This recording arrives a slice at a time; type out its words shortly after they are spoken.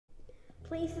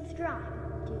Please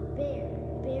subscribe to Bear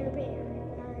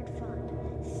Nerd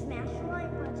Fund. Smash the like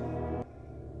button.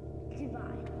 Goodbye.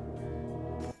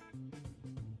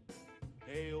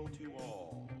 Hail to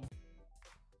all.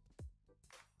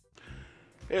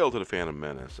 Hail to the Fandom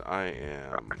Menace. I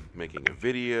am making a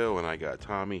video and I got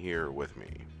Tommy here with me.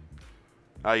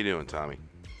 How you doing, Tommy?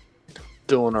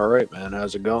 Doing all right, man.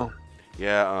 How's it going?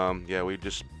 Yeah, we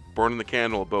just burning the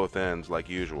candle at both ends like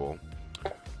usual.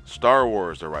 Star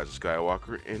Wars: The Rise of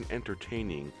Skywalker, an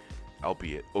entertaining,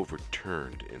 albeit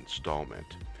overturned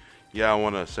installment. Yeah, I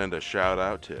want to send a shout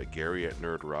out to Gary at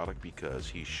Nerdrotic because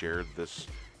he shared this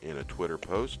in a Twitter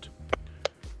post.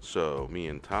 So me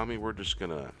and Tommy, we're just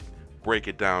gonna break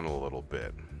it down a little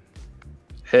bit.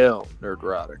 Hail,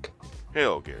 Nerdrotic.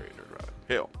 Hail, Gary Nerdrotic.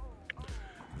 Hail.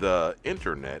 The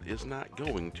internet is not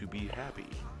going to be happy.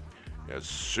 As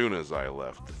soon as I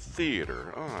left the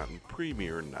theater on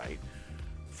premiere night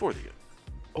for the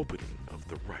opening of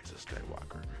The Rise of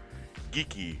Skywalker,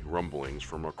 geeky rumblings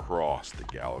from across the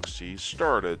galaxy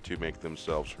started to make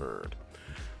themselves heard.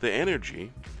 The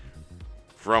energy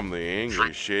from the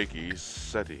angry, shaky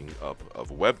setting up of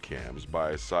webcams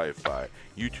by sci-fi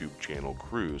YouTube channel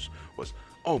crews was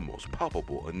almost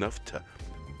palpable enough to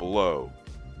blow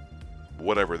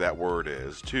whatever that word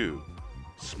is to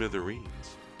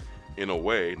smithereens. In a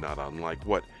way not unlike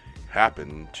what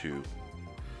happened to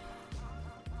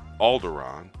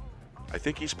Alderaan. I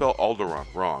think he spelled Alderaan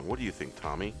wrong. What do you think,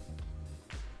 Tommy?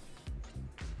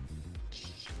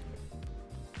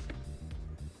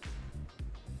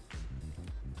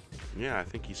 Yeah, I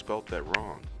think he spelled that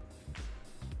wrong.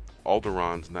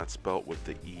 Alderaan's not spelt with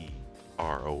the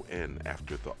E-R-O-N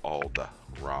after the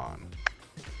Alderaan.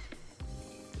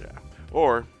 Yeah.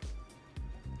 Or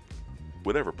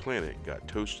whatever planet got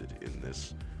toasted in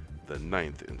this, the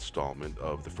 9th installment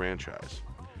of the franchise.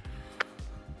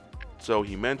 So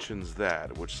he mentions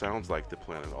that, which sounds like the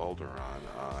planet Alderaan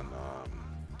on,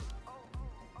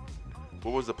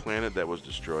 what was the planet that was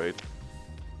destroyed?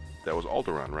 That was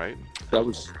Alderaan, right? That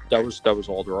was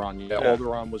Alderaan. Yeah, Yeah.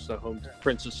 Alderaan was the home to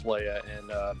Princess Leia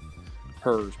and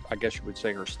her, I guess you would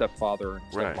say, her stepfather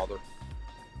and Right. stepmother.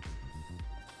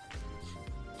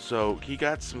 So he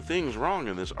got some things wrong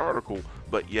in this article,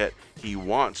 but yet he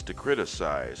wants to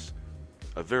criticize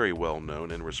a very well-known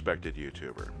and respected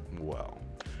YouTuber. Well,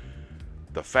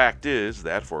 the fact is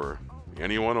that for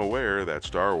anyone aware that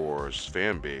Star Wars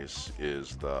fan base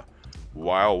is the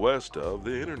Wild West of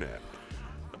the internet,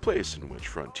 a place in which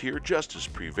frontier justice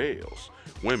prevails.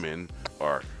 Women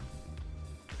are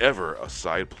ever a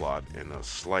side plot and the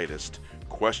slightest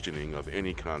questioning of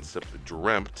any concept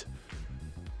dreamt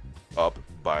up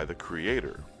by the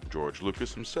creator, George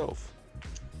Lucas himself,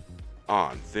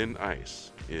 on thin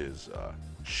ice is a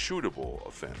shootable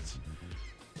offense.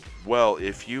 Well,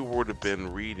 if you would have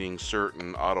been reading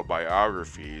certain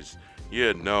autobiographies,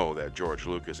 you'd know that George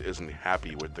Lucas isn't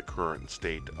happy with the current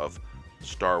state of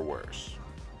Star Wars.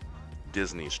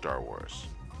 Disney Star Wars.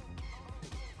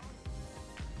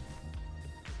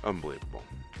 Unbelievable.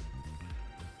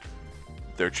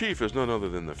 Their chief is none other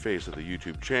than the face of the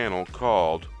YouTube channel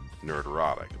called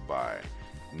Nerdrotic by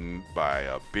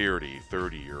a beardy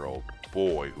 30-year-old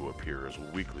boy who appears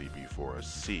weekly before a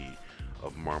sea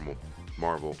of Marvel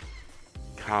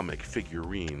comic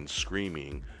figurines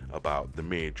screaming about the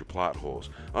major plot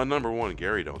holes. Number one,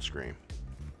 Gary, don't scream.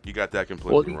 You got that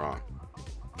completely wrong.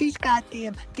 These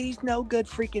no good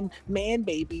freaking man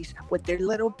babies with their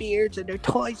little beards and their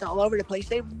toys all over the place.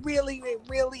 They've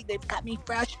got me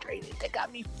frustrated. They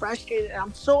got me frustrated.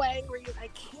 I'm so angry and I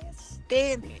can't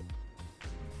stand it.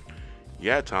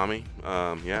 Yeah, Tommy.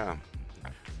 Yeah.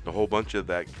 The whole bunch of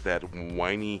that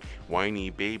whiny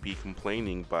baby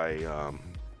complaining by,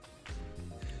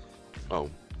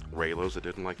 Raylos that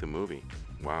didn't like the movie.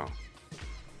 Wow.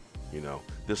 You know,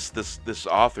 this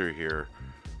author here,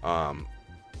 I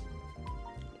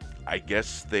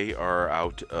guess they are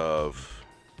out of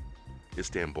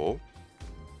Istanbul.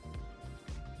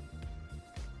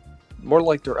 More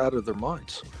like they're out of their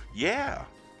minds. Yeah,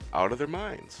 out of their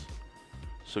minds.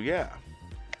 So yeah,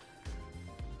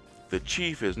 the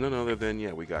chief is none other than,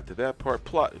 we got to that part.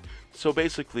 Plot. So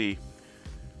basically,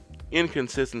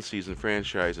 inconsistencies in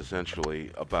franchise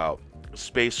essentially about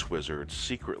space wizards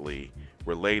secretly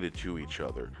related to each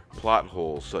other. Plot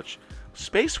holes such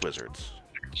space wizards.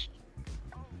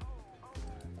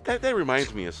 That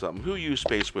reminds me of something. Who used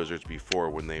space wizards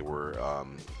before when they were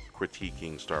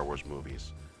critiquing Star Wars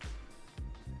movies?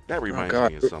 That reminds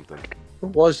me of something. Who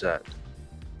was that?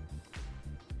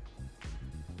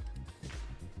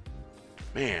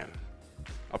 Man,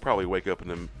 I'll probably wake up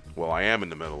in Well, I am in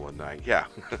the middle of the night. Yeah.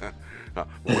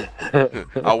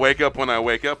 I'll wake up when I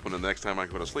wake up when the next time I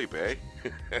go to sleep, eh?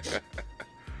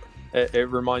 It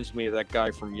reminds me of that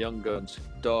guy from Young Guns.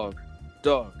 Dog,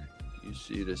 you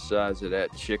see the size of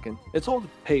that chicken? It's all the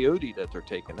peyote that they're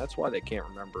taking. That's why they can't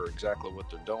remember exactly what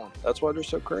they're doing. That's why they're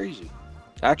so crazy.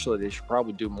 Actually, they should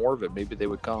probably do more of it. Maybe they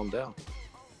would calm down.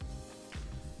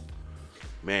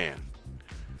 Man.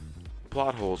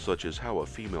 Plot holes such as how a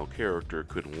female character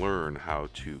could learn how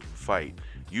to fight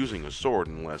using a sword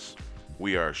unless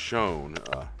we are shown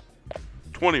a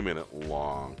 20-minute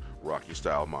long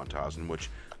Rocky-style montage in which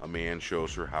a man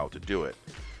shows her how to do it.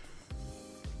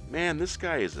 Man, this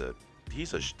guy is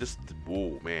this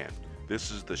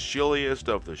is the shilliest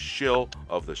of the shill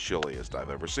of the shilliest I've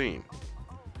ever seen.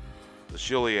 The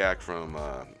Shilliac from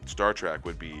Star Trek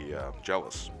would be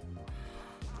jealous.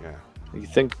 Yeah. You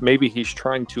think maybe he's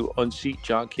trying to unseat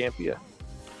John Campea?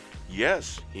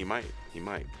 Yes, he might.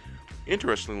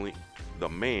 Interestingly, the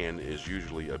man is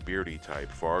usually a beardy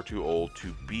type, far too old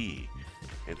to be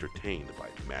entertained by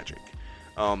magic.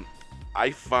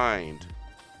 I find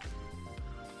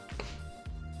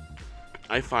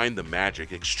the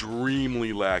magic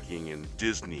extremely lacking in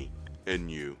Disney and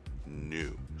new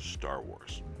Star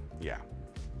Wars. Yeah.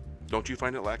 Don't you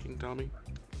find it lacking, Tommy?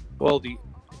 Well, the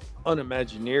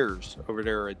Unimagineers over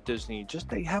there at Disney,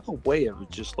 they have a way of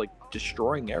just like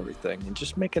destroying everything and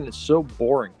just making it so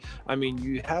boring. I mean,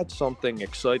 you had something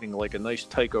exciting like a nice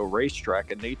Tyco racetrack,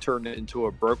 and they turned it into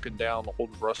a broken down old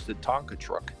rusted Tonka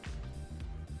truck.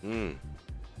 An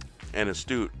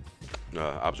astute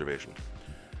observation.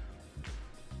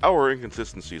 Our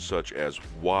inconsistencies, such as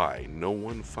why no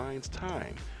one finds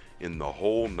time in the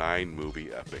whole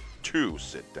 9-movie epic to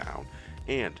sit down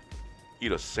and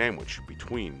eat a sandwich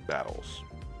between battles.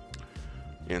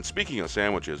 And speaking of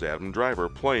sandwiches, Adam Driver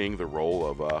playing the role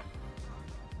of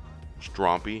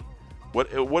Strompy.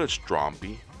 What is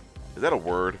Strompy? Is that a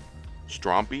word?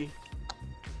 Strompy?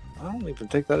 I don't even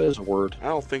think that is a word. I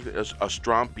don't think that a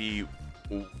Strompy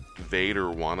Vader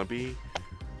wannabe.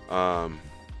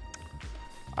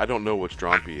 I don't know what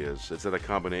Strompy is. Is that a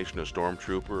combination of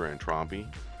Stormtrooper and Trompy?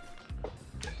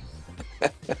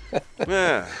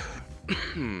 Yeah.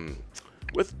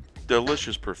 With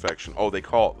delicious perfection. Oh, they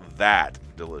call that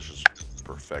delicious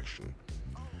perfection.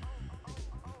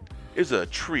 Is a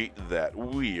treat that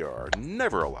we are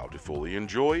never allowed to fully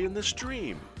enjoy in the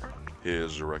stream.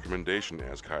 His recommendation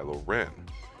as Kylo Ren,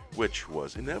 which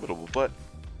was inevitable, but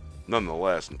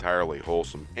nonetheless entirely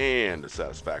wholesome and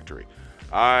satisfactory.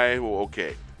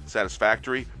 Okay,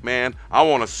 satisfactory? Man, I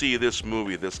want to see this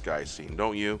movie this guy's seen,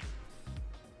 don't you?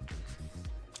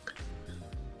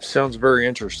 Sounds very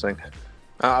interesting.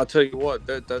 I'll tell you what,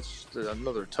 that's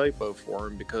another typo for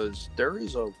him, because there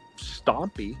is a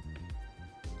Stompy.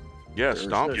 Yeah,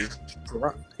 Stompy.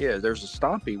 There's a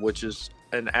Stompy, which is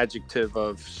an adjective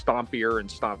of stompier and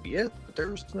stompiest, but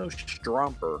there's no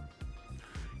Stromper.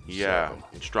 Yeah,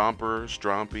 So. Stromper,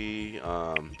 Strompy.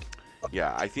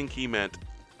 Yeah, I think he meant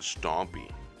Stompy.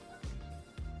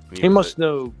 He must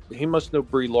know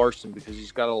Brie Larson, because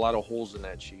he's got a lot of holes in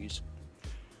that cheese.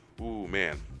 Ooh,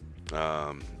 man.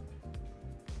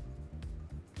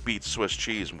 Beats Swiss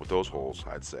cheese with those holes,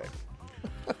 I'd say.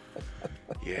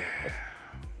 Yeah.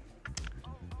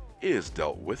 It is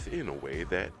dealt with in a way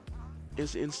that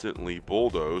is instantly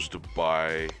bulldozed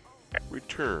by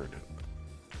Return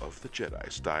of the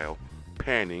Jedi style,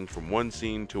 panning from one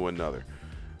scene to another.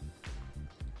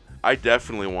 I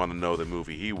definitely want to know the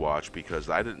movie he watched, because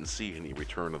I didn't see any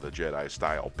Return of the Jedi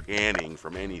style panning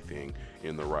from anything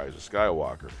in the Rise of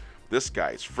Skywalker. This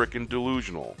guy's frickin'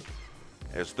 delusional.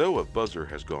 As though a buzzer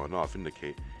has gone off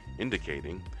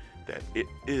indicating that it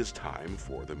is time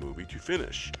for the movie to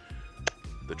finish.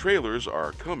 The trailers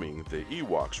are coming, the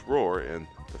Ewoks roar, and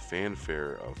the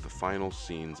fanfare of the final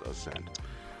scenes ascend.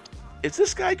 Is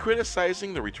this guy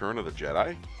criticizing the Return of the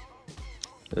Jedi?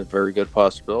 A very good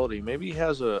possibility. Maybe he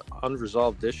has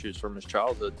unresolved issues from his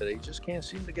childhood that he just can't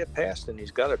seem to get past, and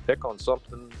he's got to pick on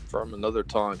something from another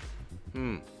time.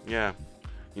 Yeah.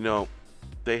 You know,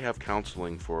 they have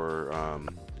counseling for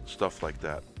stuff like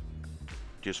that.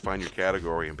 Just find your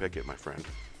category and pick it, my friend.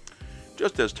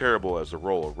 Just as terrible as the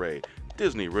role of Rey,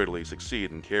 Disney Ridley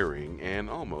succeed in carrying an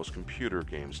almost computer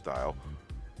game style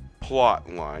plot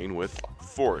line with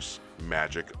Force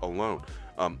magic alone.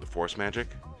 Force magic?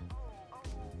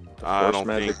 Force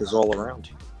magic is all around.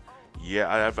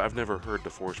 Yeah, I've never heard the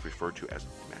Force referred to as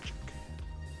magic.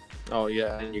 Oh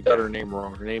yeah, and you got her name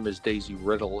wrong. Her name is Daisy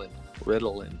Ritalin.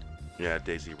 Yeah,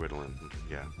 Daisy Ritalin.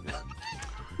 Yeah.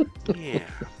 Yeah.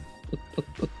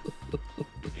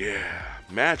 Yeah,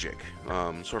 magic.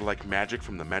 Sort of like magic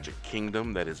from the Magic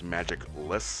Kingdom that is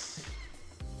magicless,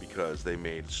 because they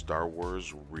made Star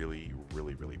Wars really,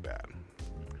 really, really bad.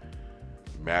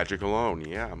 Magic alone,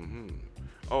 yeah.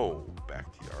 Oh,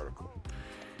 back to the article.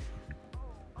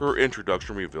 Her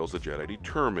introduction reveals the Jedi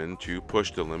determined to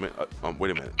push the limit. Wait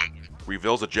a minute.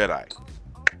 Reveals a Jedi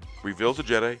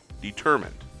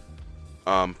determined.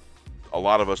 A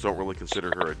lot of us don't really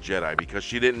consider her a Jedi because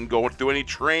she didn't go through any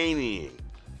training,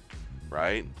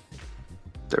 right?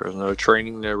 There was no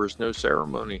training. There was no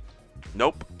ceremony.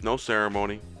 Nope, no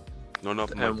ceremony, no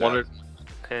nothing And like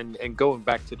that. And going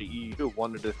back to the EU,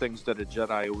 one of the things that a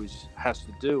Jedi always has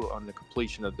to do on the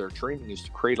completion of their training is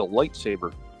to create a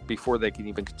lightsaber before they can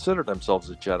even consider themselves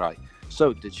a Jedi.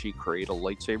 So, did she create a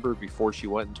lightsaber before she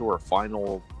went into her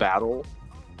final battle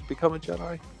to become a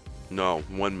Jedi? No,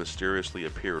 one mysteriously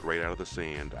appeared right out of the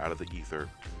sand, out of the ether.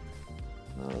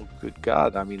 Oh, good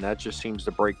God. I mean, that just seems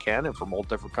to break canon from all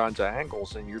different kinds of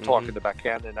angles. And you're talking about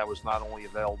canon that was not only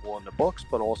available in the books,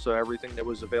 but also everything that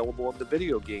was available in the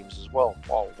video games as well.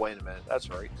 Oh, wait a minute. That's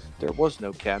right. There was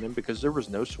no canon because there was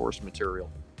no source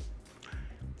material.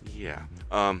 Yeah.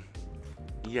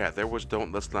 Yeah, there was,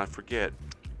 let's not forget,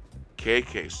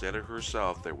 KK said it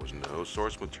herself, there was no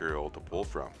source material to pull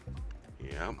from.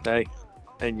 Yeah. Hey,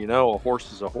 and you know, a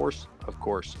horse is a horse, of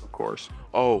course.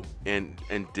 Oh, and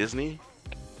Disney,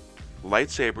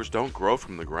 lightsabers don't grow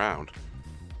from the ground.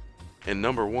 And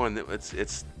number one,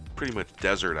 it's pretty much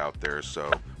desert out there,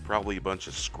 so probably a bunch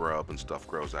of scrub and stuff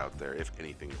grows out there, if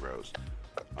anything grows,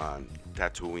 on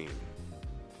Tatooine.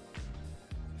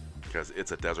 Because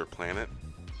it's a desert planet,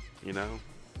 you know?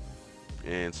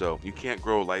 And so you can't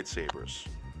grow lightsabers.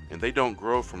 And they don't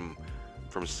grow from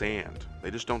sand.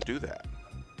 They just don't do that.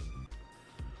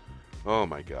 Oh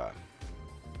my God.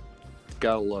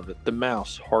 Gotta love it. The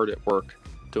mouse, hard at work,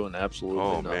 doing absolutely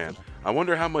nothing. Man. I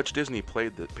wonder how much Disney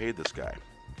paid this guy.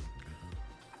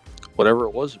 Whatever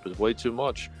it was way too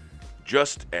much.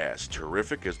 Just as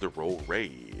terrific as the role Rey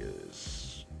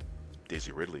is,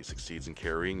 Daisy Ridley succeeds in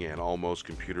carrying an almost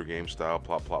computer game style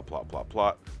plot.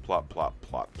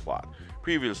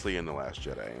 Previously in The Last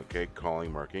Jedi, okay,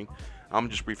 calling, marking. I'm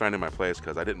just refinding my place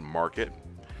because I didn't mark it.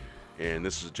 And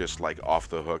this is just like off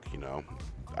the hook, you know,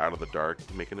 out of the dark,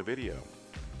 making a video.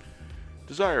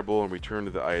 Desirable and return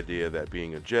to the idea that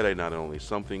being a Jedi not only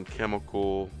something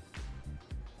chemical,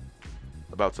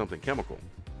 about something chemical.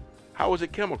 How is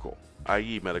it chemical?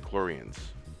 I.e. midichlorians.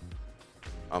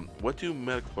 What do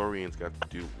midichlorians got to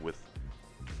do with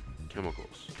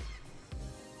chemicals?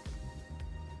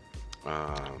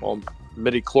 Well,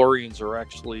 midichlorians are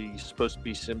actually supposed to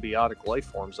be symbiotic life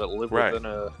forms that live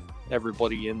within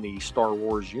everybody in the Star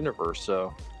Wars universe.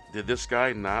 So, did this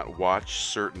guy not watch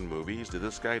certain movies? Did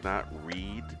this guy not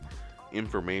read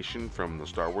information from the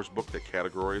Star Wars book that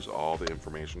categorizes all the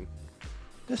information?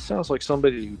 This sounds like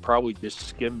somebody who probably just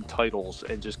skimmed titles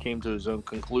and just came to his own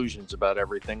conclusions about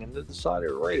everything and then decided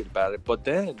to write about it, but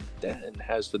then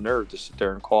has the nerve to sit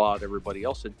there and call out everybody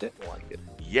else that didn't like it.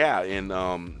 Yeah, and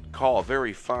call a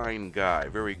very fine guy,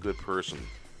 very good person,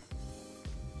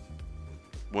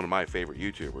 one of my favorite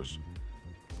YouTubers,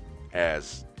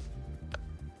 as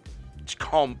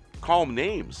call them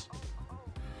names.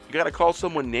 You gotta call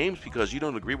someone names because you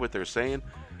don't agree with what they're saying.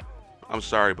 I'm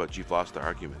sorry, but you've lost the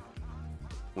argument.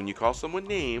 When you call someone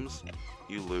names,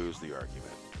 you lose the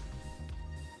argument.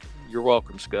 You're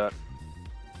welcome, Scott.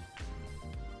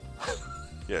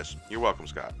 Yes, you're welcome,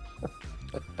 Scott.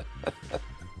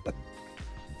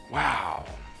 Wow.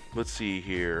 Let's see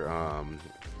here.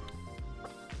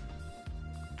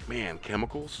 Man,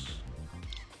 chemicals?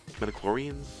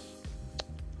 Midichlorians?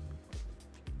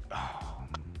 Oh,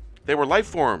 they were life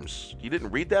forms. You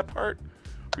didn't read that part?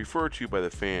 Referred to by the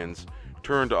fans,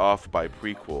 turned off by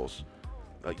prequels.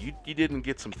 You didn't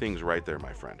get some things right there,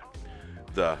 my friend.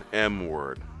 The M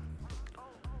word.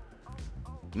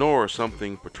 Nor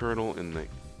something paternal in the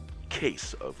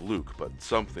case of Luke, but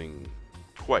something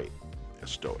quite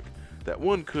stoic that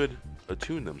one could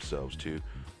attune themselves to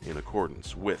in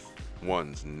accordance with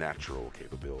one's natural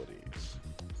capabilities.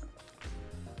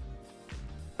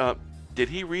 Did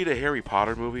he read a Harry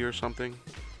Potter movie or something?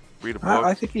 Read a book?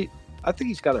 I think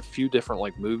he's got a few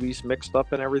different movies mixed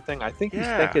up and everything. I think he's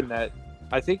thinking that.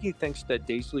 I think he thinks that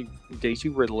Daisy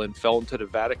Ridley fell into the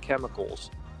vat of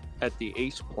chemicals at the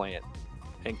Ace plant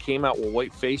and came out with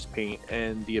white face paint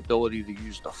and the ability to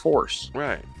use the Force.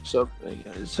 Right. So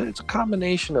it's a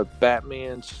combination of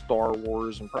Batman, Star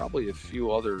Wars, and probably a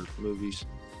few other movies.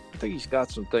 I think he's got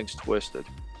some things twisted.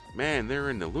 Man,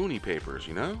 they're in the loony papers,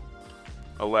 you know?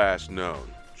 Alas known,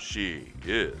 she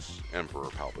is Emperor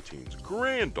Palpatine's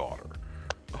granddaughter.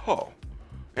 Oh,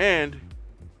 and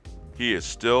He is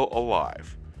still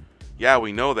alive. Yeah,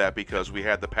 we know that because we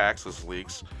had the Paxos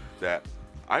leaks that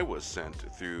I was sent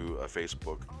through a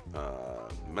Facebook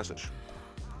message.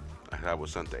 I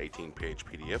was sent the 18-page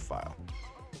PDF file.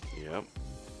 Yep.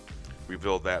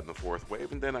 Revealed that in the fourth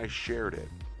wave, and then I shared it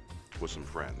with some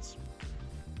friends.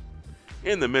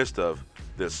 In the midst of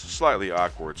this slightly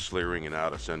awkward slurring and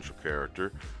out-of-central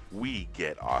character, we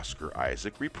get Oscar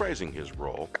Isaac reprising his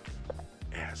role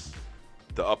as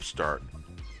the upstart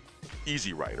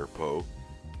Easy Rider Poe.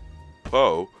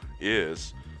 Poe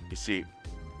is, you see,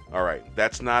 alright,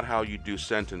 that's not how you do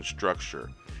sentence structure.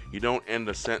 You don't end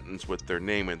a sentence with their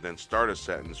name and then start a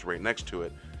sentence right next to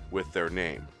it with their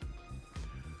name.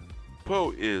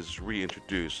 Poe is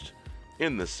reintroduced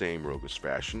in the same roguish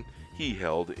fashion he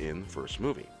held in the first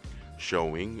movie,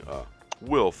 showing a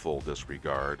willful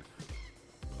disregard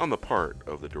on the part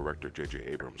of the director J.J.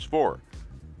 Abrams for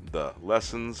the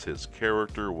lessons his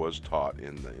character was taught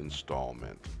in the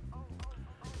installment.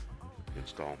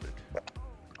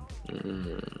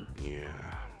 Yeah.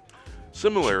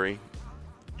 Similarly,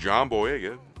 John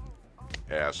Boyega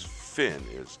as Finn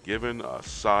is given a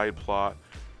side plot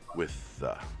with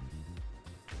the...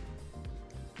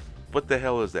 What the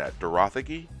hell is that?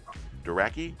 Dothraki?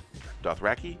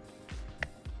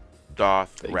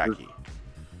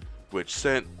 Which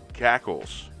sent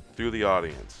cackles through the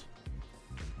audience.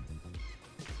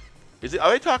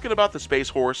 Are they talking about the Space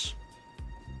Horse?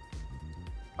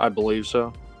 I believe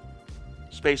so.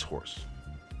 Space Horse.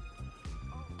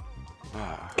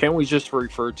 Can't we just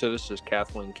refer to this as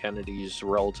Kathleen Kennedy's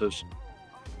relatives?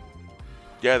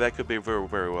 Yeah, that could be very,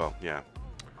 very well, yeah.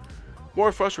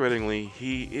 More frustratingly,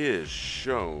 he is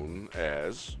shown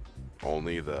as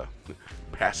only the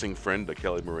passing friend to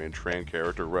Kelly Moran Tran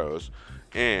character Rose,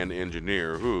 and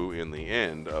engineer who, in the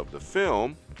end of the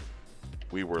film,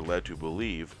 we were led to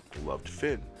believe loved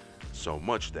Finn so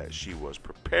much that she was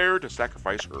prepared to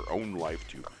sacrifice her own life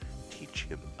to teach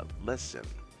him a lesson.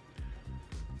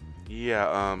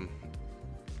 Yeah,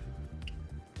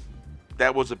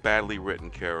 that was a badly written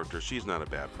character. She's not a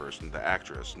bad person. The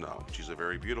actress, no. She's a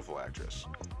very beautiful actress.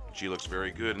 She looks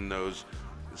very good in those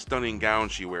stunning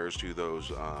gowns she wears to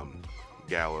those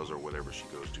galas or whatever she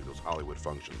goes to, those Hollywood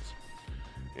functions.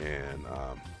 And,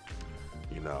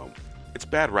 you know, it's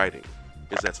bad writing.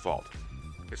 It's that's fault.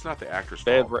 It's not the actor's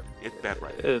fault. It's bad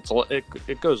writing.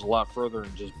 It goes a lot further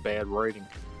than just bad writing.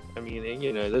 I mean,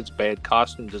 you know, that's bad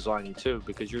costume designing too,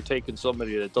 because you're taking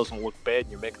somebody that doesn't look bad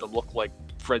and you're making them look like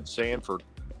Fred Sanford.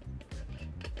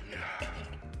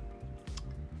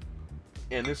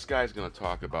 And this guy's going to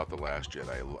talk about The Last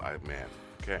Jedi. Man,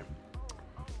 okay.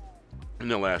 In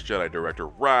The Last Jedi, director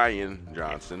Ryan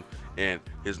Johnson, and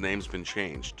his name's been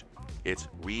changed. It's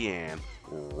Rian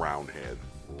Roundhead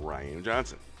Ryan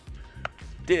Johnson.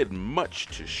 Did much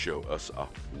to show us a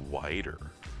wider,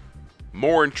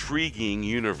 more intriguing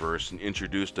universe and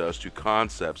introduced us to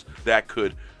concepts that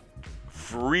could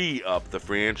free up the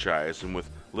franchise, and with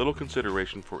little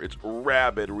consideration for its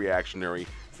rabid reactionary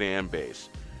fan base.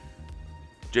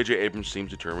 J.J. Abrams seems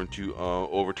determined to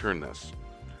overturn this.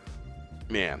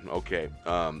 Man, okay,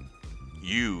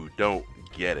 you don't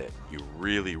get it. You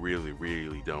really, really,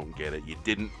 really don't get it. You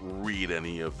didn't read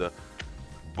any of the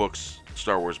books,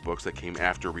 Star Wars books that came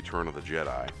after Return of the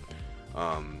Jedi.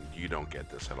 You don't get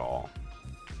this at all.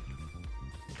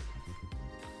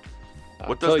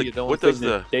 The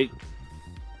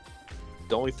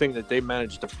only thing that they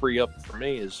managed to free up for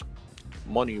me is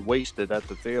money wasted at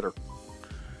the theater.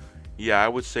 Yeah, I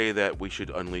would say that we should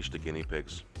unleash the guinea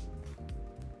pigs.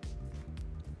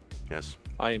 Yes.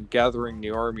 I am gathering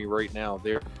the army right now.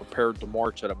 They are prepared to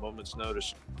march at a moment's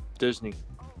notice. Disney,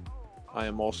 I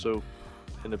am also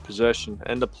in the possession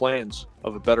and the plans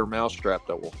of a better mousetrap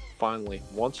that will finally,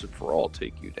 once and for all,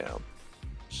 take you down.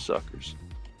 Suckers.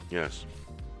 Yes.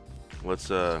 Let's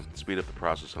speed up the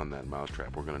process on that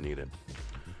mousetrap. We're going to need it.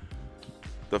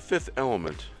 The fifth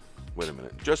element. Wait a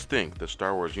minute. Just think, the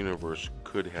Star Wars universe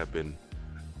could have been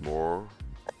more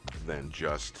than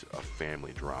just a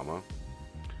family drama.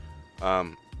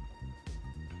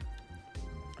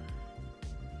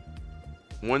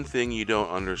 One thing you don't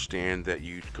understand that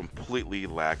you completely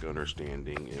lack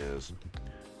understanding is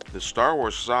the Star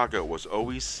Wars saga was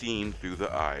always seen through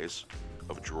the eyes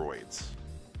of droids.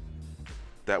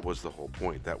 That was the whole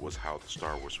point. That was how the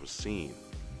Star Wars was seen.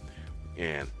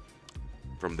 And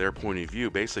from their point of view,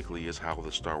 basically, is how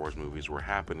the Star Wars movies were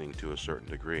happening to a certain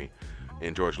degree.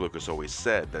 And George Lucas always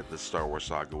said that the Star Wars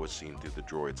saga was seen through the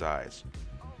droids' eyes.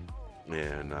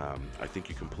 And I think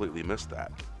you completely missed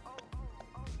that.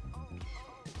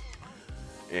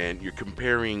 And you're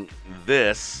comparing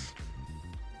this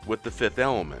with the fifth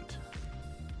element.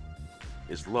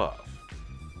 is love.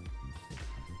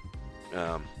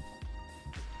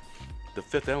 The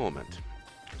Fifth Element.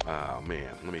 Oh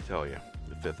man, let me tell you,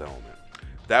 The Fifth Element.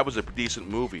 That was a decent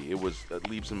movie. It was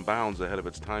leaps and bounds ahead of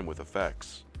its time with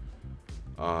effects.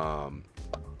 I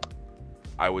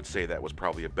would say that was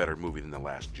probably a better movie than The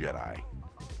Last Jedi,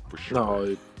 for sure. No,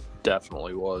 it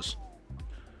definitely was.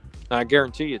 I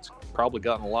guarantee it's probably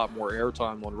gotten a lot more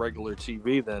airtime on regular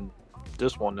TV than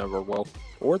this one ever will,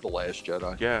 or The Last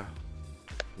Jedi. Yeah.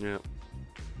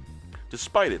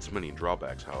 Despite its many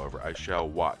drawbacks, however, I shall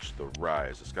watch The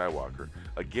Rise of Skywalker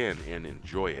again and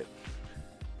enjoy it.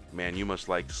 Man, you must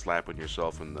like slapping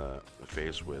yourself in the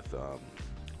face with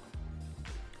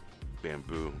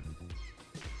bamboo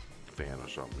fan or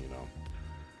something, you know.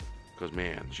 Because,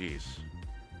 man, jeez.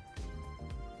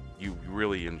 You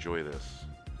really enjoy this.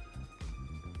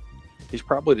 He's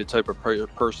probably the type of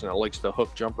person that likes to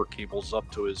hook jumper cables up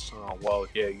to his, well,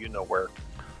 yeah, you know where.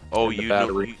 Oh, you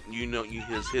know,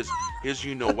 his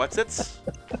you know what's it's?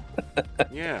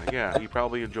 Yeah, he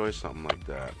probably enjoys something like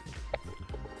that.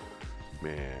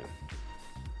 Man.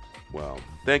 Well,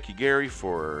 thank you, Gary,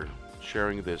 for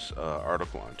sharing this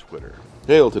article on Twitter.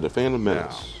 Hail to the Fandom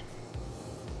Menace.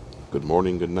 Good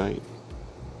morning, good night.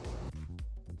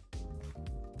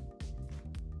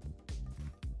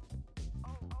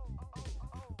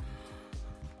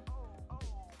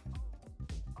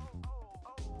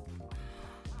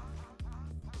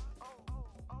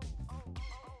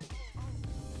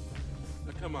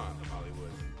 Now, come on,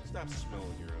 Hollywood. Stop smelling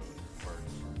your own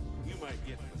farts. You might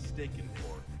get mistaken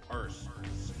for arse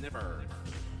sniffer.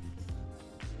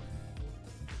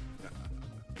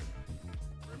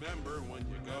 Remember, when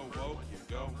you go woke, you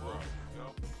go broke.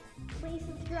 Please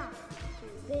subscribe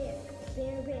to Bear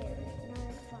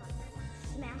Nerd Fun.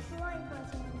 Smash the like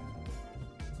button.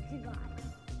 Goodbye.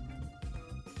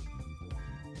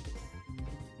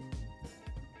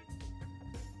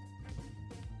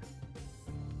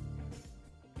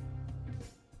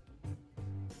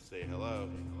 Say hello.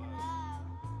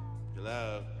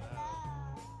 Hello.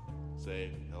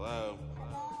 Say hello.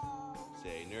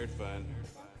 Say nerd fun.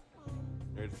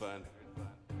 Nerd fun.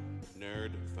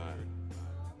 Nerd fun.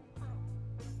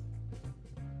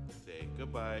 Say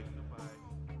goodbye.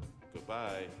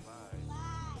 Goodbye.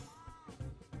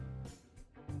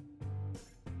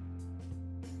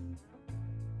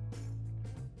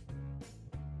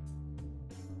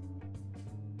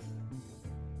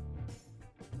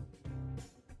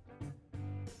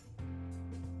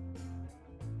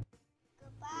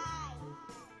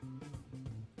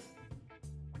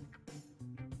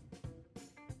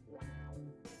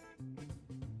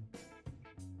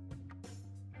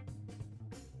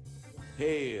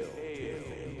 Hail.